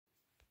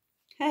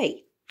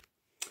Hey,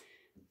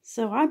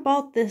 so I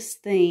bought this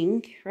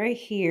thing right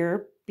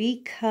here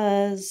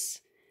because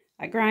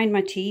I grind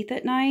my teeth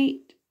at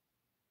night.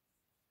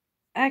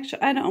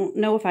 Actually, I don't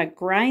know if I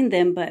grind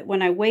them, but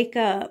when I wake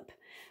up,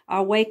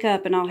 I'll wake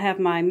up and I'll have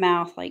my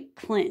mouth like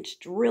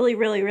clenched really,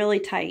 really, really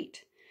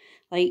tight.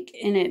 And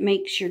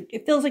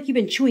it feels like you've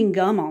been chewing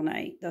gum all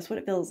night. That's what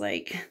it feels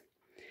like.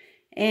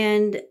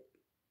 And,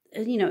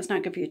 it's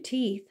not good for your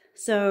teeth.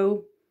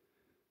 So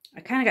I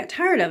kind of got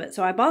tired of it.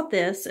 So I bought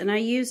this and I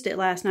used it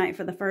last night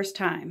for the first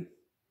time.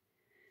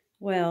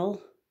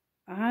 Well,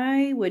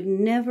 I would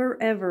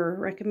never ever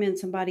recommend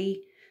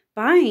somebody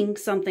buying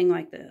something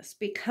like this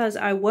because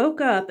I woke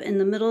up in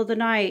the middle of the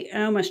night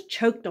and I almost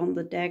choked on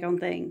the daggone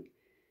thing.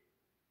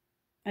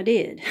 I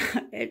did.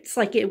 It's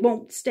like it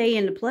won't stay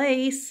into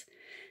place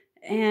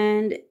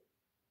and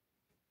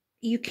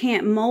you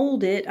can't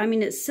mold it. I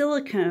mean, it's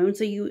silicone,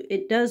 so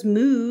it does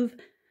move.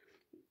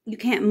 You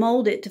can't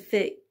mold it to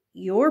fit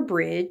your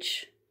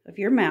bridge of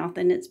your mouth,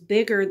 and it's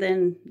bigger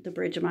than the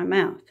bridge of my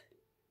mouth.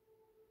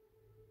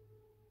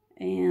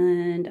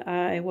 And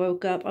I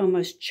woke up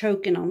almost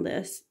choking on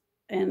this,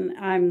 and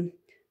I'm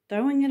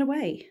throwing it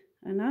away.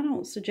 And I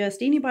don't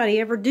suggest anybody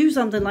ever do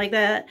something like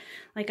that,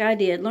 like I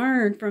did.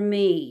 Learn from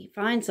me.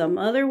 Find some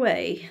other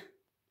way.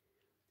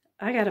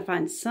 I got to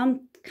find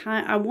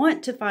I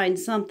want to find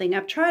something.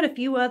 I've tried a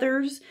few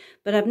others,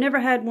 but I've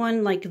never had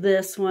one like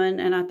this one.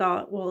 And I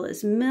thought, well,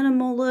 it's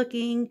minimal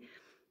looking.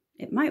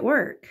 It might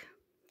work.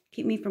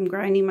 Keep me from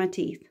grinding my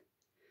teeth.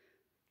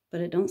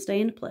 But it don't stay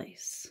into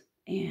place.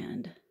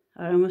 And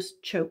I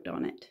almost choked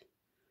on it.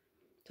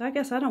 So I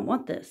guess I don't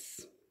want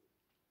this.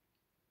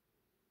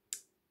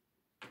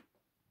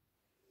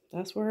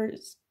 That's where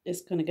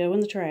it's going to go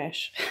in the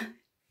trash.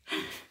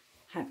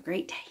 Have a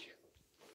great day.